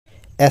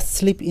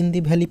Asleep in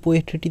the valley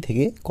পোয়েট্রিটি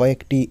থেকে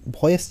কয়েকটি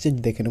voice change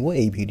দেখে নেব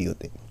এই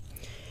ভিডিওতে।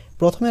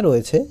 প্রথমে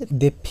রয়েছে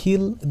they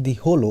feel the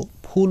hollow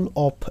full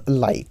of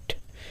light.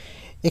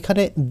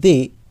 এখানে দে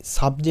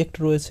সাবজেক্ট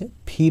রয়েছে,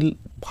 ফিল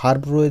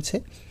ভার্ব রয়েছে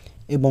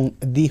এবং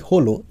দি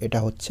হোলো এটা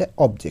হচ্ছে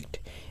অবজেক্ট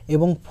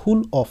এবং ফুল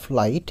অফ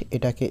লাইট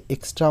এটাকে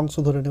এক্সট্রা অংশ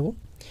ধরে নেব।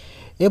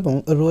 এবং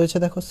রয়েছে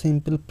দেখো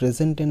সিম্পল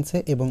প্রেজেন্ট টেন্সে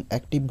এবং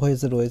অ্যাক্টিভ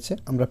ভয়েসে রয়েছে,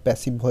 আমরা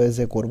প্যাসিভ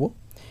ভয়েসে করব।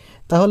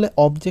 তাহলে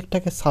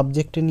অবজেক্টটাকে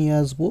সাবজেক্টে নিয়ে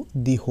আসবো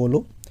দি হোলো,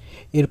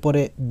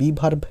 এরপরে বি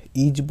ভার্ব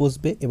ইজ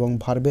বসবে এবং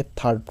ভার্বের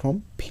থার্ড ফর্ম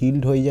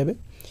ফিল্ড হয়ে যাবে।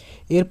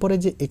 এরপরে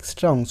যে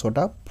এক্সট্রা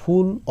অংশটা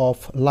ফুল অফ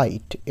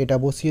লাইট এটা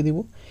বসিয়ে দিব,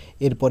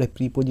 এরপরে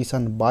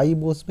প্রিপোজিশন বাই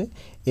বসবে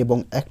এবং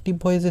অ্যাক্টিভ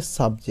ভয়েসের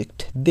সাবজেক্ট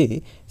দে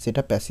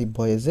সেটা প্যাসিভ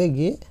ভয়েসে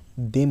গিয়ে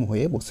দেম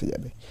হয়ে বসে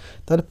যাবে।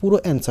 তাহলে পুরো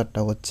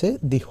অ্যান্সারটা হচ্ছে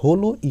দি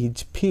হোলো is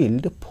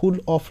field full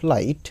of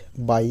light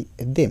by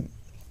them.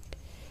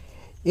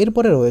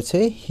 এরপরে রয়েছে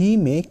হি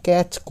মে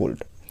ক্যাচ কোল্ড।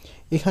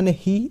 এখানে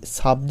হি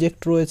সাবজেক্ট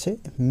রয়েছে,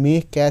 মে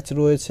ক্যাচ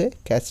রয়েছে,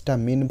 ক্যাচটা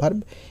মেন ভার্ব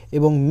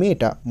এবং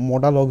মেটা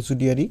মডাল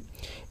অক্সিলিয়ারি,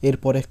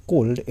 এরপরে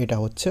কোল্ড এটা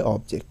হচ্ছে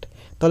অবজেক্ট।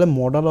 তাহলে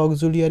মডাল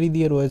অক্সিলিয়ারি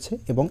দিয়ে রয়েছে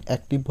এবং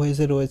অ্যাক্টিভ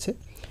ভয়েসে রয়েছে,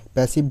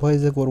 প্যাসিভ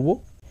ভয়েসে করব।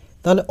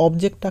 তাহলে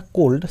অবজেক্টটা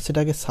কোল্ড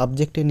সেটাকে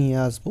সাবজেক্টে নিয়ে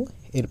আসব,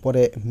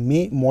 এরপরে মে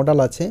মডাল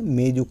আছে,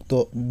 মে যুক্ত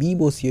বি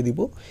বসিয়ে দিব,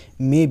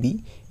 মে বি,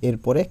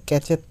 এরপরে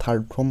ক্যাচের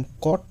থার্ড ফর্ম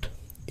কট,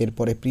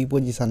 এরপরে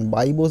প্রিপোজিশন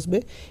বাই বসবে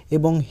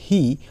এবং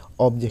হি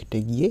অবজেক্টে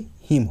গিয়ে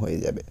হিম হয়ে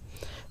যাবে।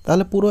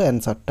 তাহলে পুরো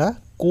অ্যান্সারটা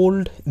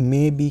cold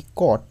may be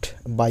caught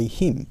by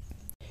him.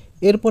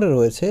 এরপরে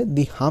রয়েছে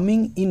দি humming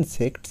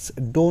insects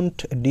don't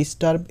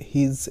disturb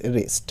his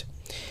rest.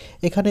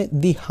 এখানে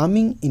দি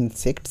হামিং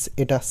ইনসেক্টস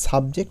এটা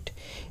সাবজেক্ট,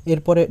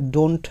 এরপরে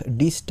ডোন্ট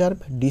ডিস্টার্ব,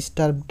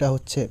 ডিস্টার্বটা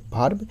হচ্ছে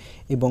ভার্ব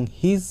এবং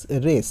হিজ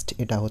রেস্ট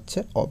এটা হচ্ছে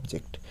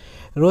অবজেক্ট।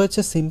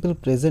 রয়েছে সিম্পল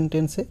প্রেজেন্ট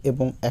টেন্সে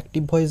এবং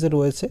অ্যাক্টিভ ভয়েসে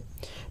রয়েছে।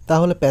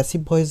 তাহলে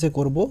প্যাসিভ ভয়েসে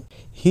করব,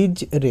 হিজ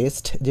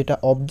রেস্ট যেটা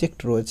অবজেক্ট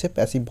রয়েছে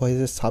প্যাসিভ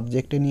ভয়েসের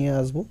সাবজেক্টে নিয়ে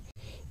আসব,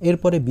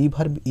 এরপরে বি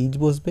ভার্ব ইজ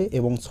বসবে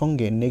এবং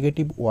সঙ্গে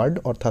নেগেটিভ ওয়ার্ড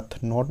অর্থাৎ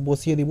নট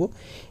বসিয়ে দিব,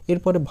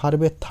 এরপরে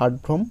ভার্বের থার্ড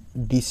ফর্ম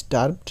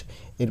ডিস্টার্বড,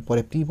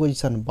 এরপরে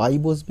প্রিপোজিশন বাই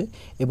বসবে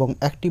এবং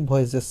অ্যাক্টিভ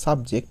ভয়েসের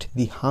সাবজেক্ট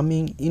দি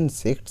হামিং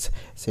ইনসেক্টস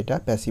সেটা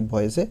প্যাসিভ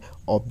ভয়েসে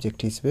অবজেক্ট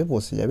হিসেবে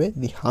বসে যাবে,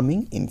 দি হামিং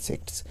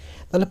ইনসেক্টস।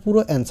 তাহলে পুরো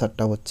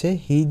অ্যান্সারটা হচ্ছে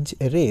his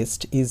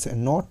rest is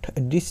not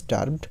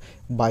disturbed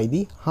by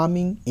the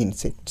humming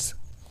insects.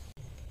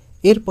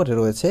 এরপরে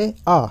রয়েছে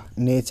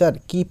নেচার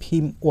কিপ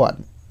হিম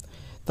ওয়ার্ম।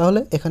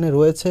 তাহলে এখানে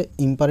রয়েছে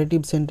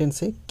ইম্পারেটিভ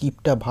সেন্টেন্সে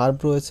কিপটা ভার্ব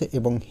রয়েছে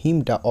এবং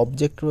হিমটা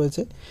অবজেক্ট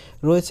রয়েছে,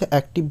 রয়েছে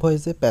অ্যাক্টিভ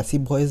ভয়েসে,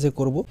 প্যাসিভ ভয়েসে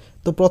করব।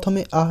 তো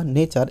প্রথমে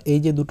নেচার এই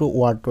যে দুটো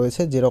ওয়ার্ড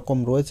রয়েছে যেরকম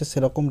রয়েছে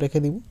সেরকম রেখে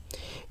দিব,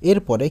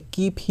 এরপরে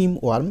কিপ হিম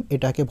ওয়ার্ম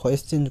এটাকে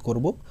ভয়েস চেঞ্জ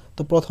করব।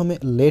 তো প্রথমে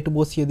লেট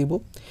বসিয়ে দিব,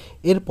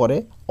 এরপরে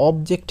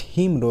অবজেক্ট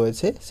হিম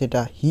রয়েছে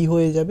সেটা হি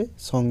হয়ে যাবে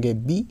সঙ্গে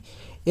বি,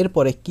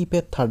 এরপরে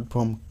কিপের থার্ড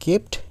ফর্ম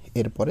কেপ্ট,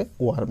 এরপরে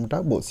ওয়ার্মটা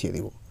বসিয়ে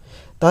দিব।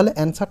 তাহলে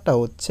অ্যান্সারটা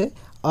হচ্ছে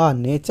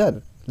nature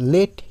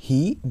late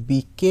he be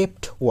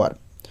kept worm.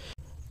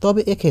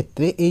 তবে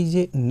এক্ষেত্রে এই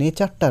যে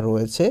নেচারটা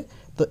রয়েছে,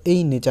 তো এই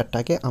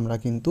নেচারটাকে আমরা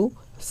কিন্তু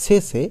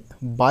শেষে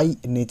বাই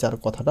নেচার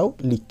কথাটাও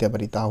লিখতে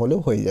পারি, তাহলেও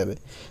হয়ে যাবে।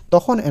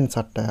 তখন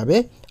অ্যান্সারটা হবে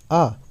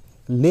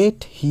late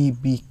he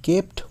be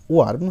kept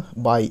worm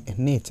by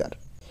nature.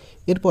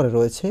 এরপরে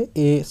রয়েছে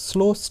a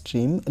slow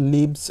stream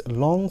leaves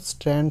long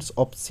strands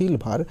of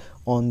silver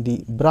on the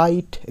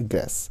bright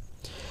গ্রাস।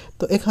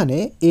 তো এখানে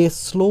এ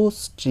স্লো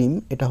স্ট্রিম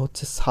এটা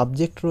হচ্ছে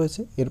সাবজেক্ট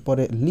রয়েছে,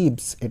 এরপরে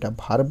লিভস এটা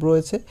ভার্ব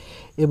রয়েছে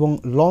এবং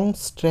লং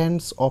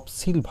স্ট্র্যান্ডস অফ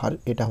সিলভার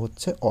এটা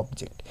হচ্ছে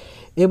অবজেক্ট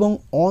এবং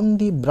অন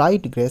দি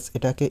ব্রাইট গ্রেস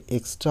এটাকে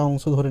এক্সট্রা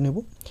অংশ ধরে নেব।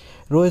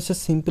 রয়েছে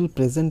সিম্পল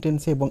প্রেজেন্ট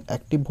টেন্সে এবং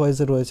অ্যাক্টিভ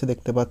ভয়েসে রয়েছে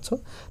দেখতে পাচ্ছ।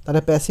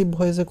 তাহলে প্যাসিভ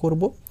ভয়েসে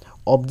করব,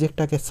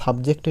 অবজেক্টটাকে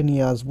সাবজেক্টে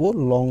নিয়ে আসবো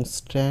লং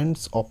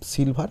স্ট্র্যান্ডস অফ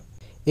সিলভার,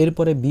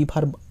 এরপরে বি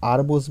ভার্ব আর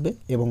বসবে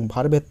এবং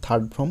ভার্বের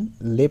থার্ড ফর্ম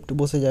লেফট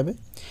বসে যাবে।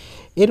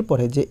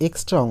 এরপরে যে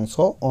এক্সট্রা অংশ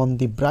অন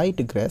দি ব্রাইট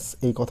গ্রাস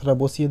এই কথাটা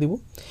বসিয়ে দিব,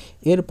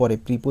 এরপরে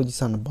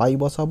প্রিপোজিশন বাই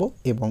বসাবো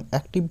এবং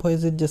অ্যাক্টিভ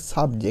ভয়েসের যে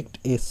সাবজেক্ট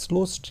এ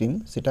স্লো স্ট্রিম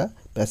সেটা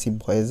প্যাসিভ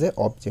ভয়েসে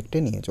অবজেক্টে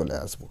নিয়ে চলে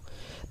আসবো।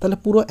 তাহলে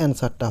পুরো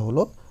অ্যান্সারটা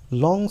হলো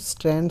long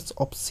strands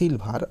of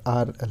silver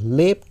R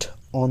left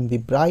on the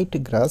bright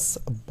glass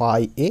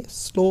by a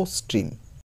slow stream.